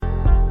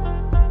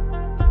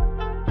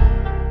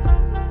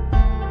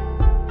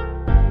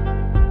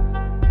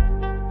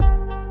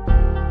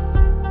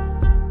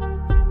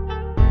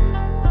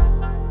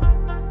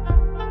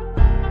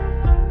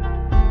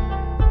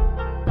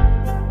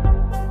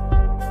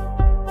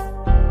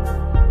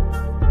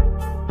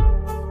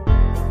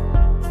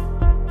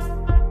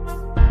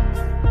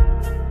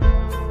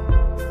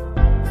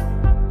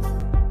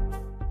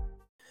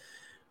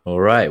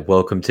right,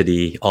 welcome to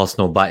the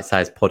Arsenal Bite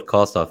Size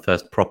Podcast, our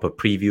first proper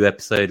preview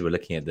episode. We're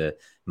looking at the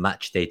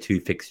match day 2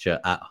 fixture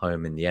at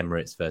home in the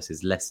Emirates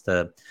versus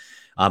Leicester.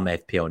 I'm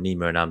FPL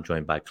Nemo and I'm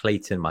joined by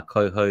Clayton, my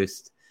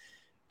co-host.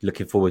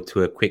 Looking forward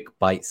to a quick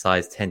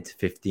bite-sized 10 to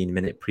 15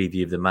 minute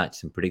preview of the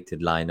match, some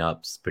predicted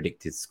lineups,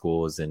 predicted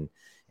scores, and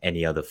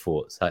any other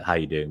thoughts. How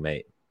you doing,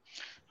 mate?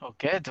 All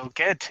good, all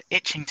good.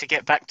 Itching to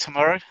get back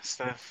tomorrow. It's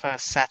the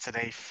first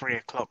Saturday, 3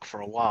 o'clock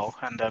for a while.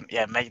 And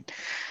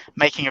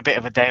making a bit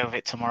of a day of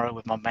it tomorrow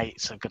with my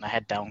mates. I'm going to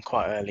head down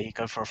quite early,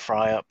 go for a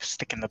fry up,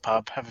 stick in the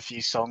pub, have a few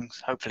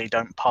songs, hopefully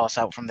don't pass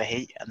out from the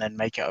heat, and then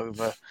make it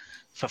over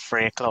for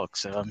 3 o'clock.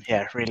 So,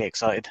 really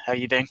excited. How are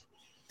you doing?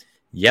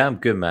 Yeah, I'm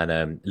good,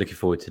 man. Looking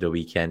forward to the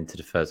weekend, to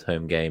the first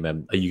home game.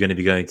 Are you going to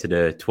be going to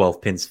the 12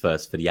 pins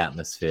first for the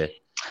atmosphere?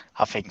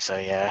 I think so,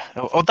 yeah.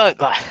 Although,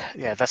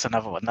 that's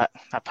another one.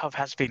 That pub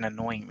has been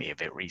annoying me a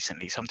bit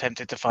recently, so I'm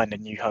tempted to find a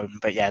new home.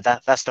 But yeah,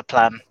 that's the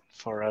plan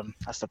for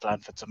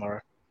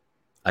tomorrow.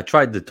 I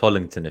tried the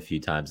Tollington a few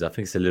times. I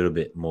think it's a little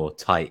bit more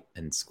tight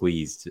and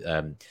squeezed.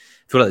 I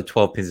feel like the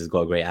 12 pins has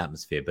got a great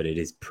atmosphere, but it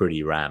is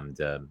pretty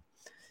rammed.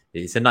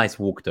 It's a nice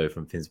walk though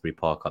from Finsbury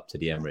Park up to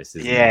the Emirates,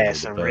 isn't it?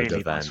 It's a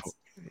really nice walk.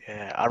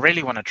 Yeah, I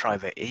really want to try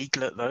the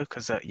Eaglet though,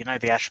 because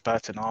the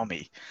Ashburton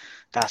Army,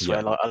 that's where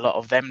a lot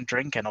of them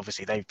drink, and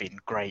obviously they've been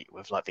great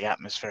with like the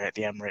atmosphere at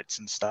the Emirates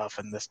and stuff,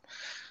 and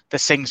the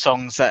sing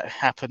songs that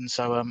happen.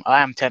 So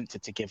I am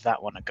tempted to give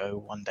that one a go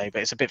one day,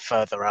 but it's a bit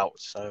further out.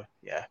 So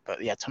yeah,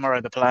 but yeah,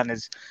 tomorrow the plan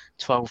is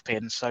 12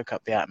 pins, soak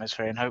up the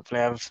atmosphere, and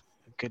hopefully have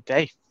a good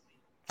day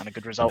and a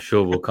good result. I'm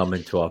sure we'll come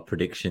into our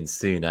predictions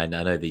soon. I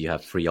know that you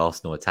have 3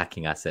 Arsenal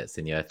attacking assets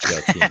in your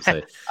FPL team,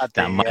 so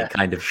that might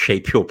kind of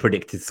shape your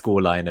predicted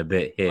scoreline a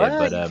bit here. Well,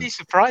 but you'd be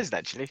surprised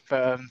actually.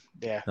 But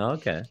yeah.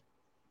 Okay.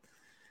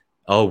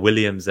 Oh,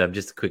 Williams,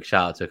 just a quick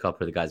shout out to a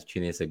couple of the guys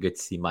tuning in. So good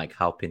to see Mike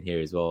Halpin here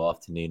as well.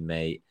 Afternoon,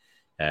 mate.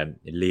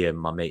 Liam,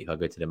 my mate who I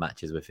go to the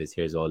matches with, is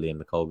here as well. Liam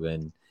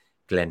McColgan,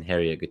 Glenn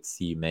Herriot, good to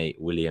see you, mate.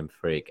 William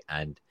Frick,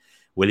 and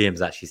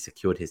Williams actually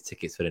secured his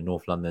tickets for the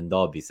North London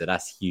Derby, so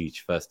that's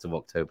huge. 1st of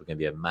October going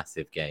to be a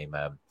massive game.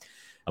 I'm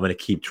going to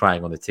keep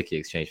trying on the ticket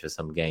exchange for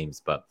some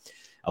games, but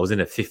I was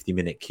in a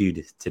 50-minute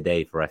queue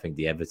today for, I think,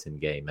 the Everton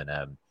game,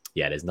 and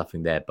there's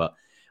nothing there. But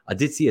I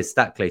did see a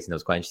stat, Clayton, that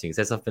was quite interesting. It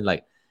said something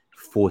like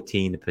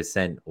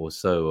 14% or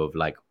so of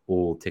like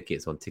all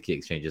tickets on ticket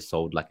exchanges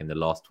sold like in the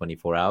last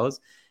 24 hours,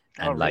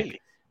 and like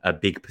a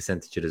big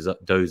percentage of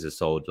those are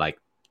sold like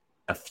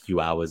a few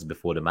hours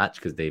before the match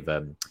because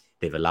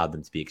they've allowed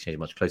them to be exchanged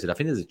much closer. I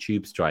think there's a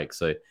tube strike,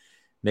 so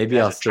maybe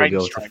I'll still be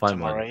able to find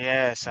tomorrow. one.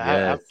 Yeah, so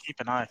I'll keep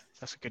an eye.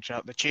 That's a good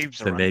shout. The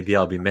tubes are so maybe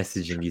I'll be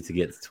messaging you to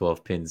get to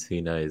 12 pins.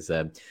 Who knows?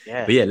 But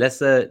yeah, let's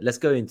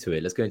go into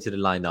it. Let's go into the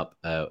lineup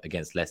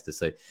against Leicester.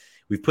 So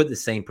we've put the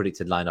same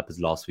predicted lineup as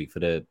last week.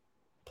 For the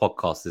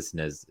podcast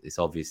listeners, it's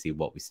obviously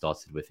what we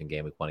started with in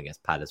game week 1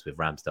 against Palace, with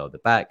Ramsdale at the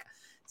back,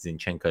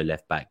 Zinchenko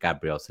left back,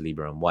 Gabriel,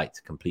 Saliba and White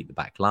to complete the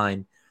back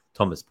line.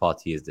 Thomas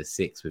Partey is the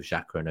 6 with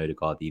Xhaka and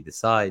Odegaard either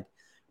side.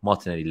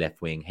 Martinelli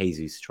left wing,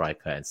 Jesus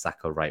striker, and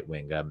Saka right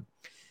wing.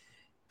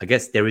 I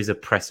guess there is a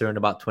presser in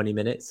about 20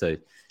 minutes, so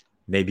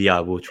maybe I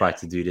will try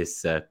to do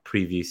this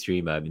preview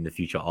stream in the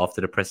future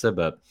after the presser.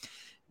 But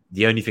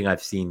the only thing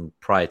I've seen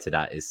prior to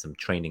that is some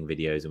training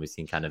videos, and we've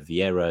seen kind of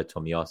Vieira,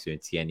 Tomiyasu,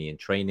 and Tierney in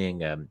training.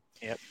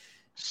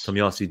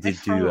 Tomiyasu did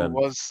do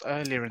was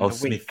earlier in the week.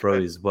 Smith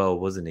Rowe as well,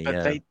 wasn't he?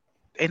 But they,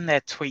 in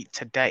their tweet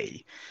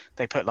today,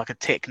 they put like a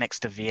tick next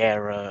to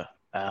Vieira.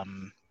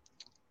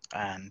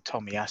 And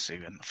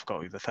Tomiyasu, and I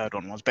forgot who the third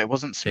one was, but it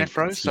wasn't Smith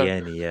Rowe.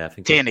 Tierney, I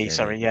think Tierney,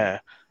 sorry,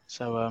 yeah.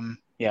 So,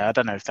 I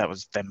don't know if that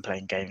was them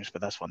playing games,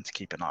 but that's one to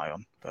keep an eye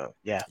on. But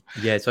yeah.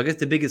 So I guess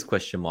the biggest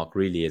question mark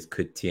really is,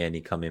 could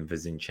Tierney come in for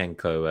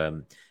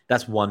Zinchenko?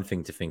 That's one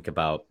thing to think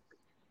about.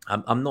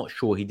 I'm not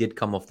sure. He did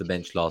come off the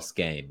bench last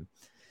game.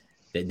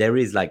 There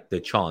is like the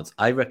chance.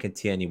 I reckon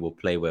Tierney will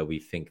play where we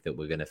think that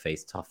we're going to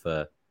face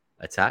tougher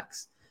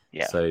attacks.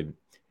 Yeah. So,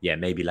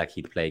 maybe like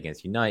he'd play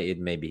against United.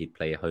 Maybe he'd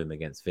play at home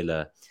against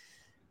Villa.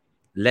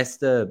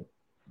 Leicester,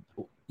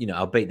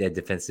 albeit their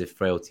defensive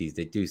frailties,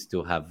 they do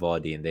still have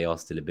Vardy and they are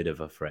still a bit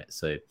of a threat.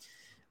 So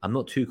I'm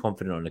not too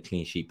confident on a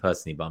clean sheet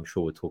personally, but I'm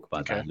sure we'll talk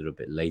about that a little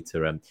bit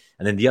later. And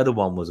then the other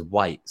one was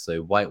White.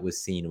 So White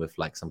was seen with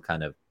like some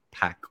kind of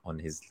pack on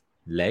his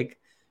leg,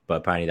 but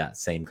apparently that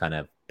same kind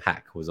of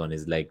pack was on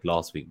his leg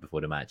last week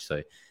before the match.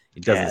 So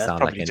it doesn't sound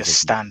like anything just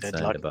standard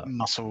like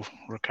muscle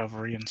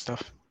recovery and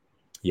stuff.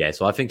 Yeah,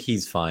 so I think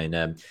he's fine.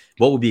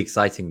 What will be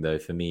exciting though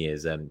for me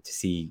is to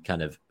see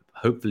kind of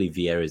hopefully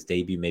Vieira's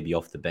debut, maybe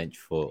off the bench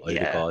for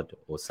Odegaard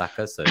or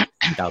Saka. So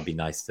that would be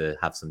nice to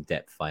have some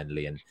depth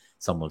finally, and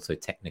someone so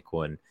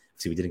technical. And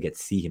obviously we didn't get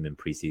to see him in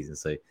preseason,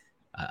 so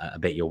I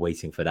bet you're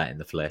waiting for that in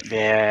the flesh.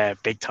 Yeah,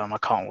 big time. I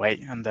can't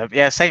wait. And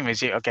same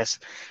as you. I guess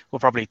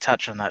we'll probably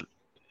touch on that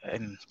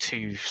in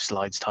 2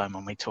 slides time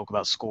when we talk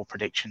about score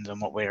predictions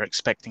and what we're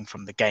expecting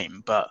from the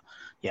game. But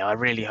yeah, I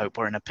really hope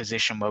we're in a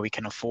position where we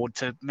can afford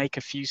to make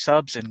a few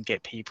subs and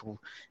get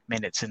people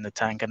minutes in the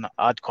tank. And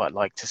I'd quite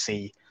like to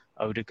see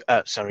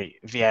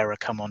Vieira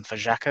come on for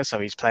Xhaka, so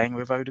he's playing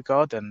with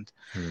Odegaard, and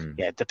Hmm.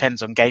 yeah, it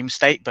depends on game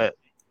state, but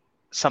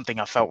something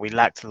I felt we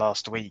lacked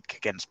last week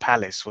against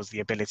Palace was the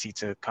ability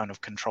to kind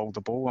of control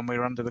the ball when we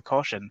were under the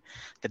cosh, and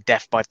the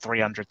death by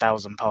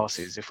 300,000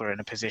 passes. If we're in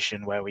a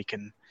position where we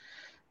can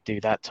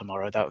do that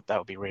tomorrow, that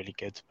would be really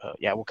good. But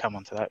yeah, we'll come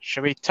on to that.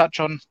 Should we touch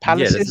on Yeah,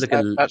 let's Palace's look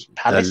at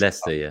Palace?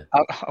 Leicester. Yeah.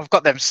 I've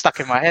got them stuck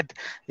in my head.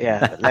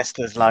 Yeah,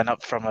 Leicester's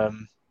lineup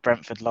from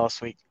Brentford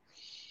last week.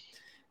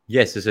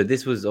 Yes, so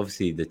this was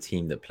obviously the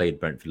team that played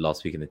Brentford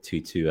last week in the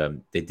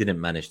 2-2. They didn't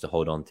manage to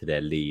hold on to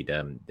their lead.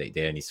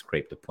 They only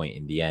scraped a point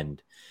in the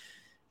end.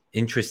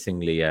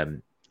 Interestingly, Do you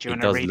it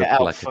want to does read it look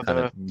out like a for kind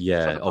of, for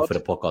the for the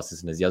pod? podcast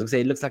listeners. Yeah, I was going to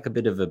say, it looks like a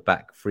bit of a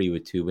back three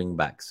with two wing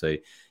backs. So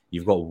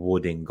you've got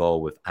Wood in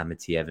goal with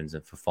Amity Evans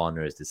and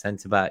Fofana as the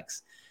centre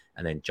backs.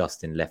 And then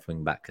Justin left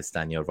wing back,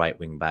 Castagna right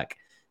wing back.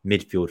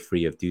 Midfield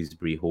three of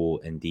Dewsbury,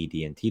 Hall, and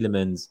Ndidi and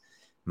Tielemans.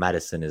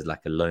 Maddison is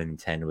like a lone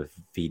 10 with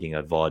feeding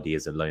a Vardy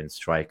as a lone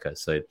striker.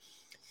 So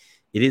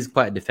it is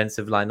quite a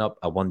defensive lineup.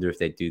 I wonder if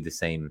they do the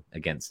same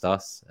against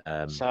us.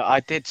 So I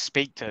did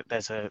speak to.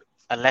 There's a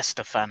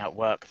Leicester fan at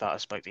work that I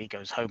spoke to. He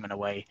goes home and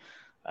away.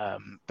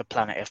 The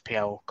Planet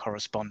FPL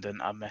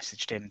correspondent. I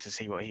messaged him to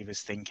see what he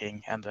was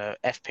thinking, and the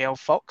FPL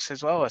Fox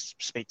as well. I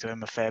speak to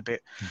him a fair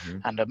bit,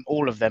 and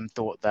all of them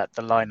thought that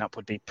the lineup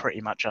would be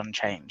pretty much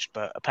unchanged.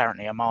 But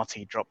apparently,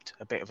 Amati dropped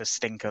a bit of a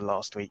stinker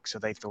last week, so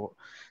they thought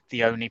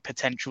the only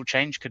potential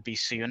change could be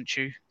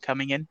Suyuncu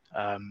coming in.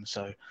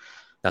 So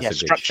That's yeah,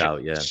 a good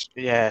shout.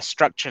 Yeah.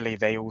 structurally,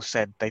 they all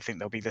said they think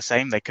they'll be the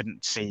same. They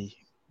couldn't see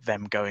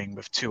them going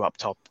with two up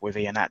top with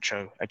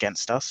Iheanacho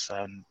against us,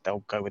 and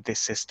they'll go with this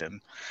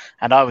system.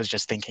 And I was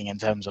just thinking in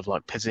terms of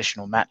like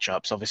positional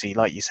matchups. Obviously,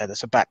 like you said,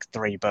 it's a back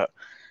three, but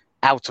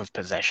out of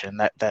possession,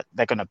 that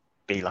they're going to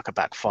be like a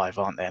back five,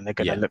 aren't they? And they're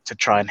going to Yeah. look to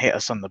try and hit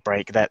us on the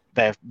break. That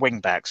their wing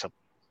backs are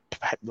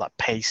like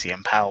pacey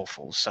and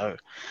powerful. So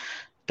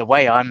the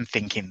way I'm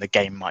thinking the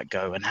game might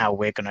go and how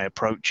we're going to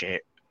approach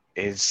it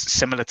is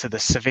similar to the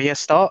Sevilla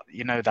start.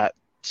 You know, that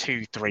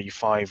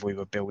 2-3-5 we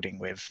were building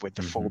with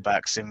the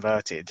fullbacks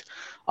inverted.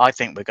 I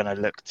think we're going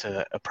to look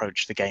to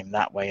approach the game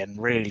that way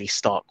and really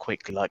start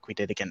quickly like we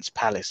did against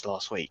Palace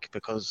last week,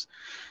 because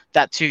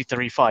that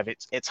 2-3-5,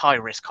 it's high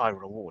risk, high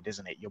reward,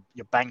 isn't it?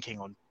 You're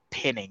banking on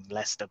pinning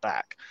Leicester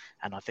back.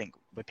 And I think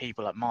with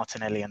people like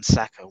Martinelli and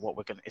Saka,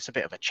 it's a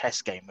bit of a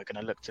chess game. We're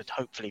going to look to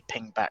hopefully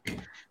ping back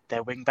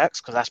their wing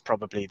backs, because that's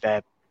probably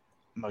their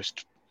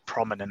most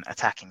prominent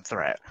attacking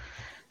threat.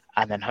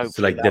 And then So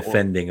hopefully like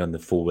defending on the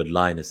forward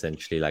line,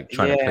 essentially, like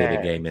trying to play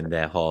the game in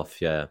their half.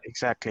 Yeah.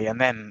 exactly.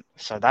 And then,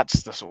 so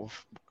that's the sort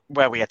of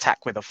where we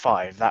attack with a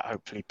five, that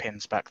hopefully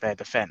pins back their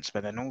defence.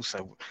 But then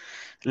also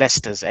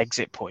Leicester's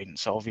exit point.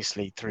 So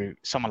obviously through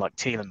someone like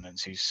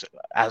Tielemans, who's,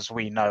 as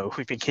we know,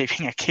 we've been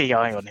keeping a key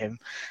eye on him,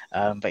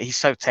 but he's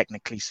so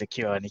technically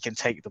secure and he can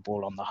take the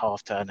ball on the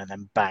half turn and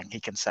then bang, he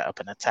can set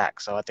up an attack.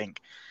 So I think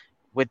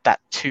with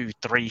that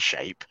 2-3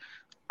 shape,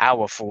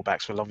 our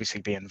fullbacks will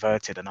obviously be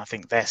inverted, and I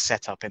think they're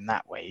set up in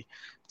that way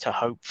to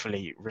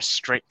hopefully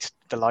restrict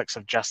the likes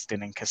of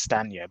Justin and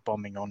Castagna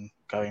bombing on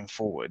going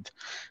forward.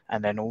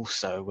 And then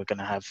also we're going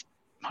to have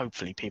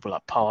hopefully people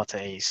like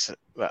Partey,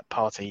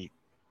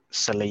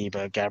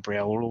 Saliba,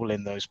 Gabriel, all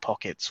in those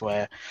pockets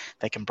where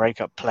they can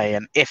break up play.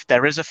 And if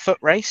there is a foot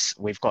race,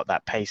 we've got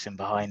that pace in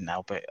behind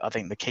now. But I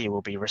think the key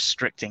will be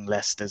restricting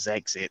Leicester's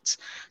exits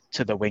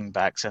to the wing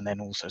backs, and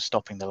then also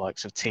stopping the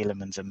likes of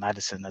Tielemans and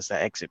Maddison as their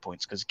exit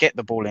points, because get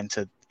the ball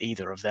into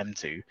either of them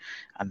two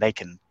and they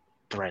can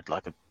thread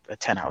like a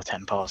 10 out of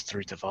 10 pass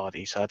through to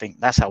Vardy. So I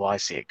think that's how I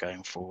see it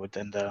going forward.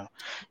 And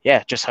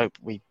just hope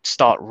we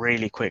start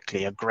really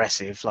quickly,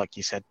 aggressive, like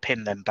you said,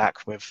 pin them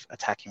back with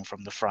attacking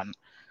from the front.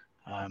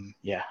 And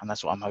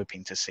that's what I'm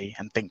hoping to see,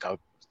 and think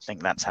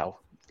that's how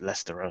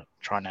Leicester are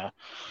trying to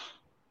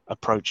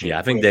approach it. Yeah,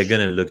 I think they're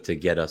going to look to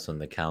get us on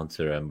the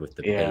counter with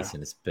the pace,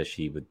 and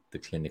especially with the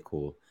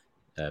clinical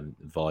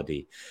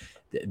Vardy.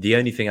 The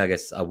only thing I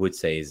guess I would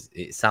say is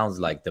it sounds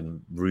like the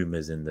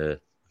rumors in the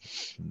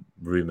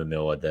rumor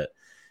mill are that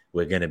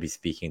we're going to be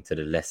speaking to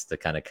the Leicester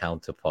kind of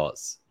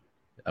counterparts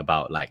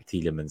about like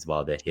Tielemans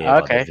while they're here,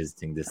 while they're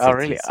visiting the city. Oh,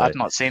 really? So, I've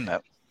not seen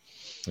that.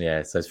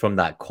 Yeah, so it's from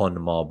that Con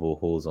Marble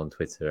Halls on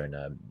Twitter,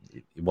 and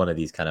one of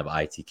these kind of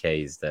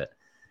ITKs that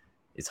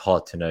it's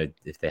hard to know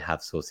if they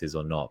have sources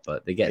or not,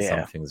 but they get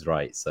some things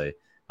right. So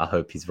I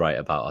hope he's right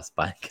about us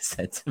buying a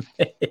sentiment.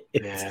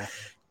 Yeah.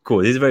 Cool.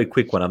 This is a very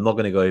quick one. I'm not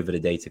going to go over the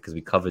data because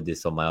we covered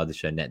this on my other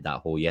show, Net That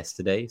Hall,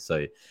 yesterday. So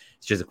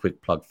it's just a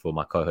quick plug for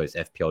my co-host,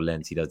 FPL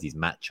Lens. He does these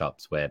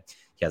matchups where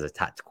he has a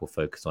tactical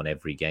focus on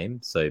every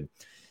game. So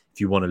if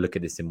you want to look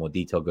at this in more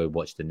detail, go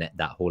watch the Net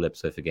That Hall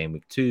episode for Game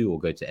Week 2, or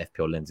go to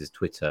FPL Lens's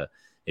Twitter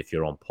if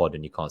you're on pod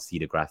and you can't see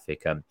the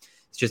graphic.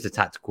 It's just a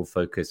tactical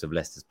focus of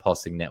Leicester's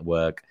passing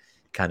network.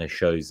 Kind of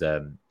shows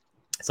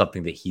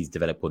something that he's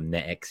developed called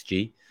net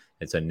XG,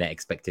 and so net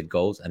expected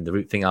goals. And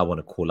the thing I want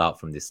to call out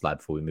from this slide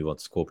before we move on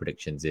to score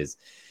predictions is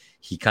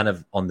he kind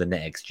of on the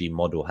net XG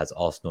model has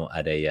Arsenal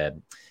at a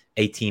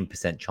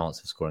 18% chance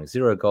of scoring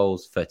 0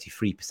 goals,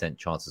 33%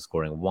 chance of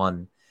scoring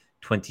 1,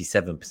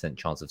 27%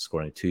 chance of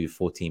scoring 2,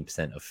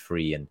 14% of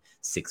 3, and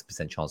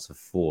 6% chance of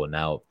 4.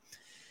 Now,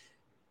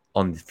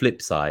 on the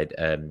flip side,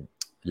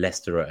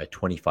 Leicester are at a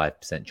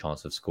 25%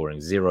 chance of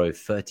scoring 0,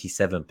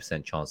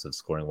 37% chance of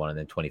scoring 1, and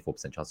then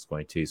 24% chance of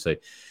scoring 2. So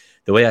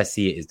the way I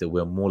see it is that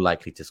we're more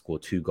likely to score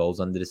 2 goals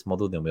under this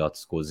model than we are to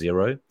score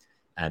 0.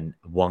 And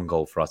 1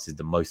 goal for us is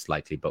the most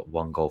likely, but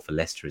 1 goal for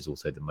Leicester is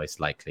also the most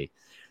likely.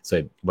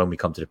 So when we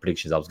come to the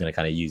predictions, I was going to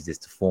kind of use this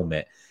to form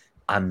it.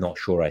 I'm not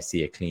sure I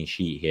see a clean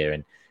sheet here.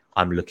 And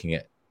I'm looking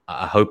at,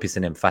 I hope it's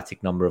an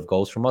emphatic number of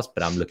goals from us,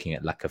 but I'm looking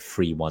at like a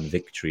 3-1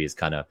 victory is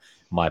kind of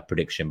my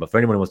prediction. But for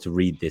anyone who wants to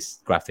read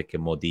this graphic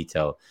in more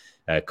detail,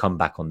 come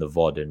back on the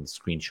VOD and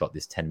screenshot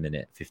this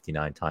 10-minute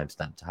 59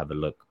 timestamp to have a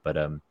look. But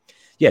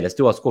yeah, let's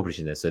do our score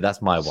prediction then. So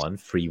that's my one,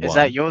 3-1. Is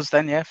that yours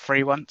then? Yeah,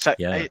 3-1. So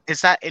yeah.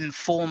 Is that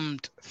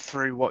informed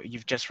through what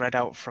you've just read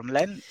out from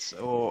Lens,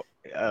 or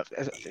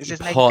is his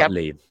name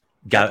partly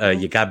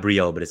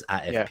Gabriel, but it's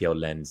at FPL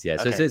Lens. Yeah,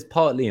 okay. So it's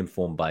partly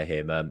informed by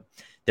him.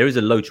 There is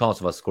a low chance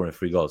of us scoring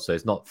 3 goals, so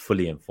it's not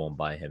fully informed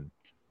by him.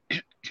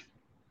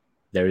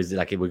 There is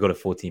we've got a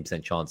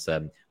 14% chance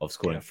of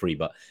scoring 3,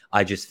 but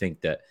I just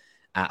think that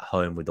at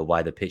home with the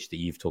wider pitch that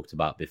you've talked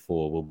about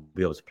before, we'll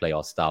be able to play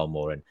our style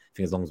more. And I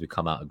think as long as we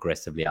come out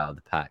aggressively out of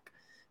the pack,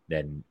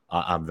 then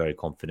I'm very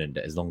confident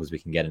that as long as we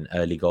can get an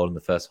early goal in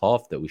the first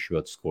half, that we should be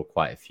able to score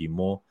quite a few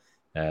more.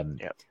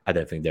 I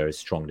don't think they're as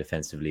strong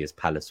defensively as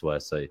Palace were,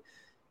 so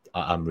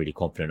I'm really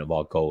confident of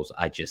our goals.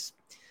 I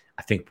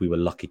think we were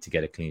lucky to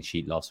get a clean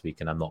sheet last week,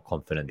 and I'm not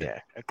confident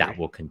that that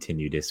will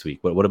continue this week.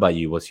 But what about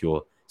you? What's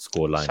your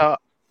scoreline? So,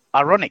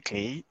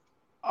 ironically,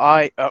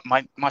 my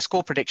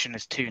score prediction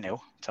is 2-0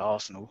 to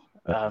Arsenal,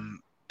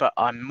 but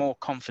I'm more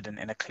confident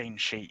in a clean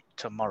sheet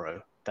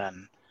tomorrow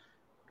than.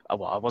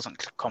 Well, I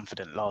wasn't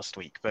confident last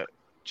week, but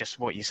just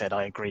what you said,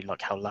 I agree.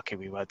 Like how lucky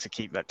we were to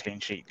keep that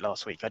clean sheet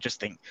last week. I just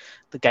think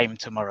the game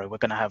tomorrow, we're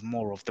going to have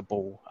more of the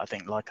ball. I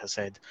think, like I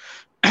said,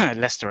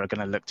 Leicester are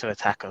going to look to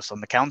attack us on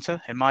the counter,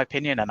 in my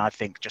opinion. And I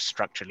think just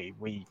structurally,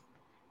 we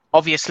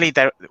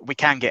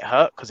can get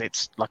hurt because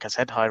it's, like I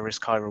said, high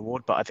risk, high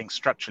reward. But I think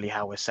structurally,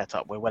 how we're set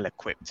up, we're well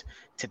equipped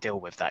to deal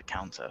with that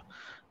counter.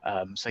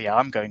 So yeah,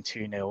 I'm going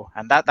 2-0,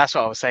 and that's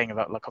what I was saying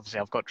about. Like obviously,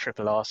 I've got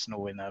triple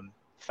Arsenal in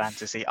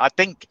fantasy. I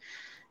think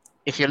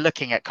if you're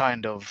looking at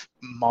kind of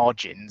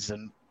margins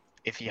and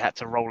if you had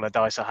to roll a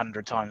dice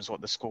 100 times what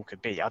the score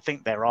could be, I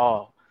think there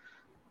are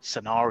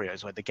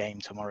scenarios where the game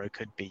tomorrow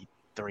could be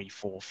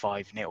 3-4,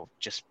 5-0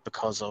 just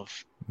because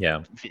of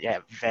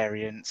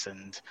variance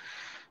and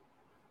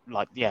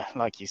like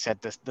you said,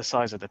 the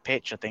size of the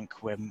pitch. I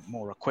think we're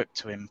more equipped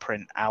to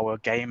imprint our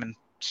game and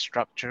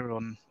structure in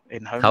home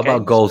games. How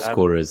about goal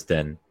scorers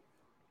then?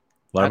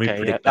 Why don't we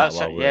predict that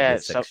while we're in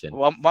this section?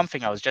 One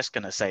thing I was just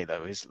going to say,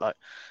 though, is like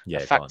a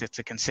factor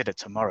to consider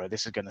tomorrow.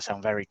 This is going to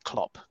sound very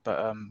Klopp,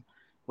 but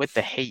with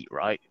the heat,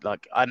 right?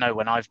 Like I know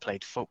when I've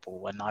played football,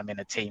 when I'm in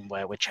a team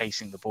where we're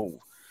chasing the ball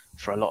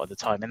for a lot of the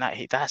time, in that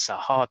heat, that's a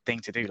hard thing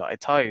to do. Like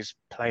it tires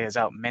players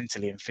out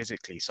mentally and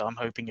physically. So I'm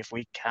hoping if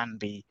we can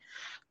be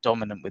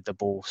dominant with the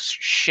ball,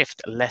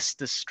 shift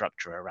Leicester's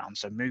structure around,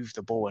 so move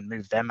the ball and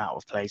move them out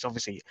of plays.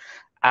 Obviously,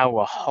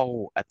 our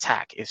whole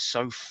attack is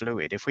so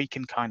fluid. If we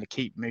can kind of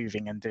keep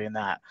moving and doing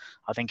that,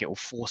 I think it will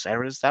force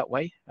errors that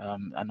way.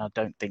 And I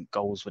don't think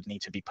goals would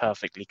need to be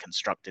perfectly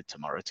constructed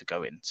tomorrow to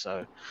go in.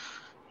 So,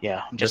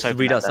 yeah, I'm just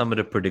read out some of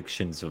the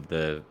predictions of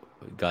the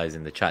guys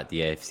in the chat, the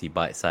AFC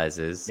bite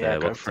sizes.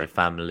 Welcome to the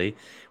family.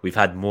 We've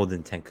had more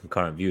than 10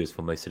 concurrent viewers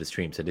for most of the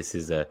stream, so this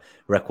is a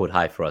record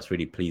high for us.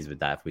 Really pleased with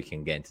that if we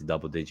can get into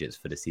double digits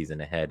for the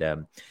season ahead.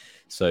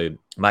 So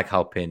Mike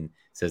Halpin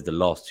says the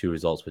last 2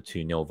 results were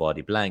 2-0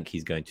 Vardy blank.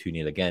 He's going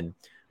 2-0 again.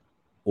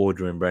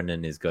 Audrin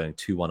Brennan is going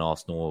 2-1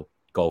 Arsenal,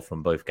 goal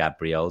from both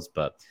Gabriels,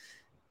 but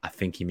I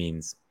think he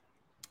means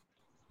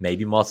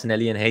maybe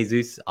Martinelli and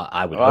Jesus.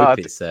 I would hope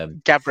it's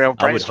Gabriel.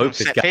 I would hope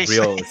it's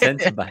Gabriel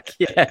centre back.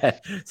 Yeah,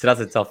 so that's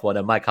a tough one.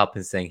 And Mike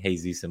Halpin's saying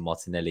Jesus and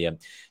Martinelli.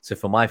 So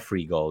for my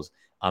 3 goals,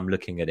 I'm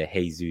looking at a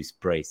Jesus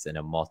brace and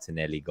a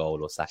Martinelli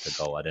goal or Saka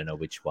goal. I don't know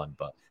which one,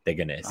 but they're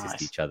going to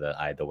assist each other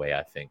either way,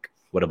 I think.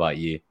 What about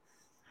you?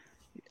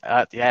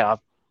 I'm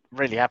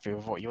really happy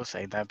with what you're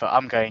saying there, but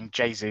I'm going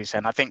Jesus,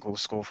 and I think we'll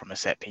score from a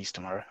set piece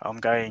tomorrow.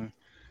 I'm going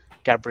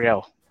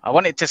Gabriel. I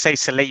wanted to say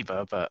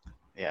Saliba, but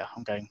yeah,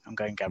 I'm going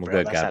Gabriel.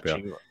 We'll go That's Gabriel.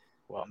 actually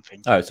what I'm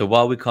thinking. All right, so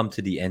while we come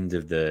to the end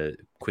of the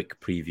quick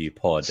preview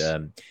pod,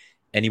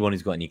 anyone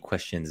who's got any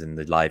questions in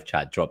the live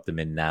chat, drop them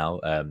in now.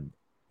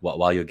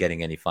 While you're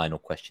getting any final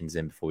questions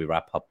in before we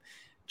wrap up,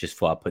 just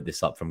thought I'd put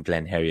this up from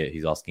Glenn Herriot,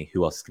 who's asking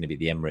who else is going to be at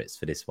the Emirates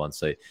for this one.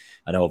 So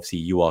I know obviously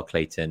you are,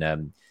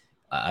 Clayton.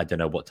 I don't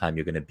know what time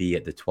you're going to be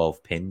at the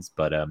 12 pins,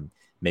 but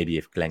maybe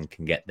if Glenn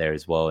can get there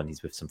as well and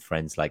he's with some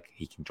friends, like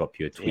he can drop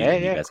you a tweet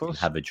and you guys can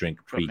have a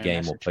drink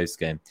pre-game or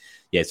post-game.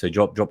 Yeah, so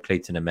drop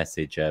Clayton a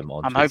message on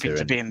I'm Twitter. Hoping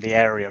to be in the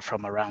area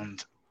from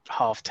around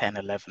 10:30,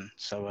 11.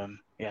 So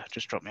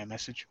just drop me a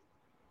message.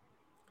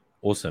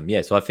 Awesome.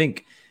 Yeah, so I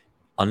think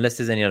unless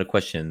there's any other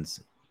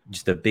questions,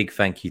 just a big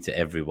thank you to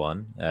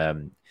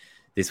everyone.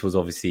 this was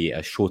obviously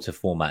a shorter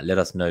format. Let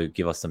us know,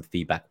 give us some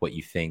feedback, what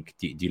you think.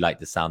 Do you like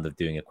the sound of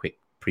doing a quick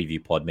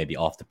preview pod, maybe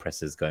after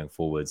presses going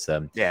forwards?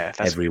 Yeah,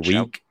 that's every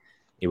week.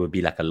 It would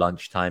be like a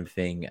lunchtime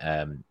thing.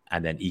 And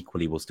then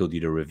equally, we'll still do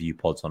the review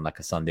pods on like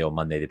a Sunday or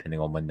Monday, depending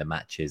on when the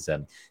match is.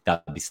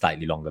 That would be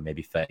slightly longer,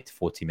 maybe 30 to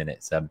 40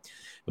 minutes. But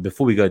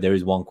before we go, there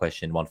is one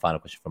final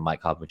question from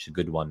Mike Hub, which is a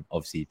good one.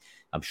 Obviously,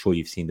 I'm sure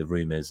you've seen the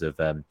rumors of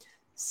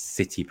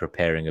City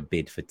preparing a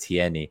bid for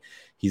Tierney.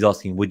 He's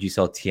asking, would you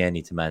sell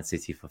Tierney to Man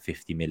City for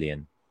 50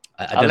 million?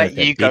 I'll let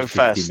you go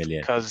first,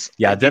 because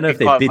I don't know if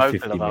they bid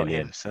 50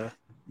 million. Him, so.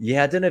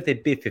 Yeah, I don't know if they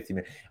bid 50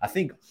 million. I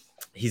think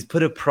he's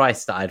put a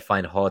price that I'd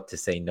find hard to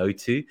say no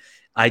to.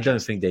 I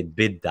don't think they'd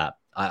bid that.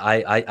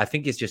 I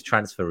think it's just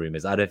transfer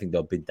rumors. I don't think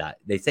they'll bid that.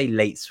 They say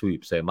late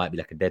swoop, so it might be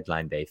like a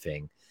deadline day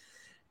thing.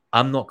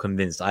 I'm not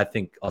convinced. I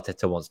think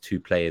Arteta wants 2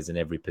 players in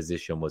every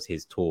position was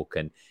his talk,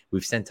 and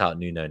we've sent out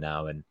Nuno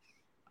now, and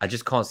I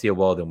just can't see a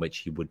world in which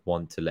he would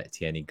want to let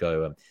Tierney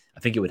go. I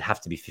think it would have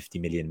to be 50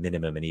 million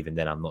minimum, and even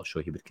then, I'm not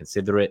sure he would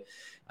consider it.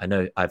 I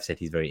know I've said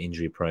he's very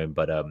injury prone,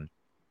 but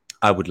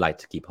I would like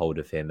to keep hold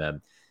of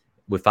him.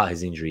 Without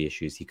his injury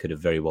issues, he could have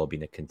very well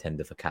been a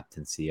contender for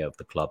captaincy of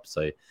the club.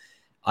 So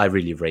I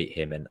really rate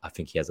him, and I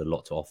think he has a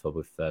lot to offer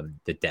with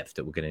the depth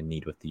that we're going to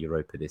need with the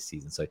Europa this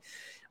season. So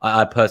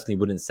I personally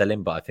wouldn't sell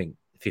him, but I think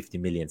 50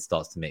 million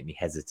starts to make me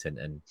hesitant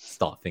and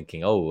start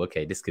thinking, oh,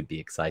 okay, this could be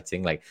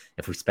exciting. Like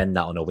if we spend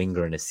that on a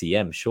winger and a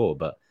CM, sure,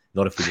 but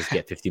not if we just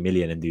get 50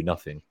 million and do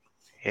nothing.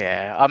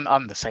 Yeah,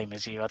 I'm the same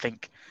as you. I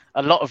think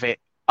a lot of it,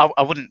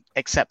 I wouldn't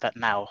accept that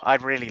now. I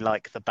really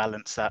like the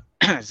balance that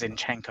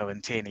Zinchenko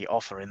and Tierney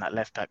offer in that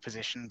left back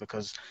position,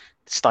 because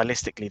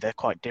stylistically they're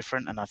quite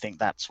different, and I think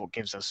that's what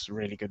gives us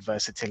really good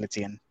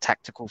versatility and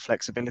tactical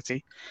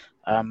flexibility.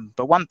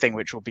 But one thing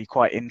which will be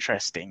quite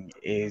interesting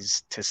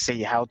is to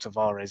see how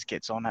Tavares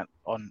gets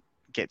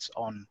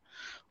on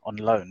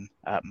loan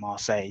at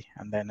Marseille,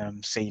 and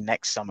then see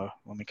next summer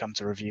when we come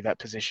to review that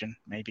position.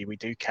 Maybe we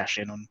do cash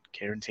in on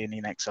Kieran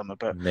Tierney next summer,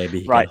 but maybe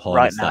he can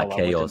harness that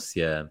chaos.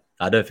 Yeah,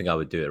 I don't think I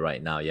would do it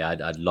right now. Yeah,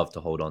 I'd love to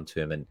hold on to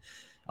him, and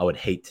I would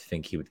hate to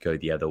think he would go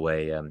the other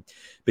way.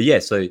 But yeah,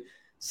 so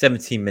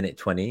 17-minute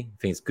 20. I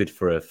think it's good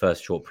for a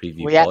first short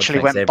preview. We actually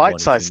went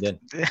bite-sized.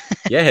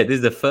 Yeah, this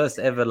is the first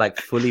ever like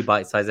fully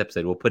bite-sized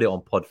episode. We'll put it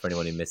on pod for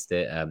anyone who missed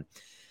it.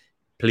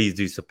 Please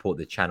do support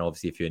the channel.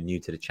 Obviously, if you're new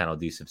to the channel,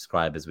 do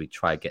subscribe as we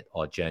try to get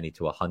our journey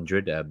to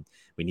 100.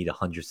 We need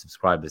 100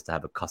 subscribers to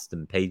have a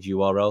custom page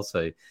URL.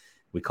 So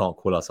we can't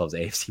call ourselves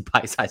AFC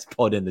Bite Size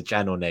Pod in the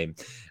channel name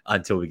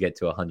until we get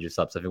to 100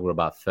 subs. I think we're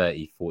about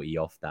 30, 40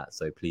 off that.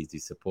 So please do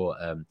support.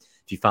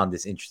 If you found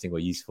this interesting or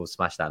useful,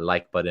 smash that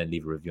like button,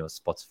 leave a review on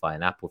Spotify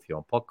and Apple if you're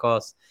on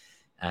podcasts.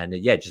 And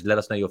yeah, just let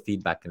us know your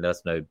feedback and let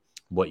us know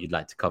what you'd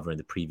like to cover in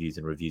the previews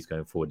and reviews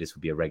going forward. This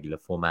will be a regular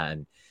format.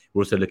 And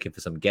we're also looking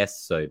for some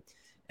guests. So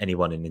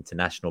anyone in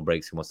international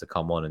breaks who wants to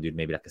come on and do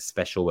maybe like a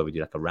special where we do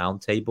like a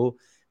round table.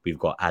 We've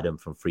got Adam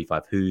from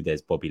 35 Who.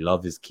 There's Bobby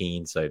Love is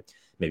keen. So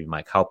maybe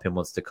Mike Halpin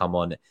wants to come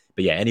on.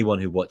 But yeah, anyone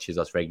who watches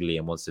us regularly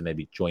and wants to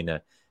maybe join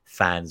a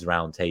fans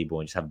round table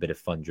and just have a bit of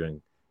fun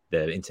during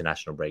the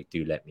international break,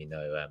 do let me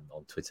know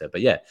on Twitter.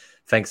 But yeah,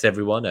 thanks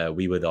everyone.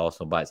 We were the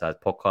Arsenal Bite Size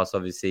podcast,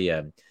 obviously.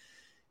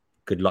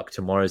 Good luck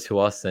tomorrow to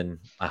us. And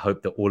I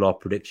hope that all our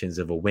predictions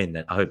of a win,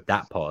 and I hope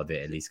that part of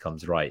it at least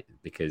comes right,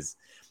 because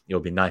it'll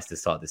be nice to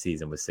start the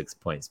season with 6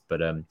 points.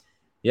 But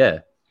yeah,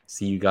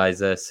 see you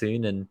guys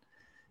soon and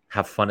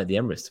have fun at the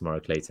Emirates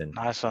tomorrow, Clayton.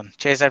 Nice one.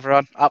 Cheers,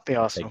 everyone. Up the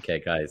Arsenal. Take care,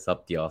 guys.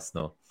 Up the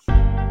Arsenal.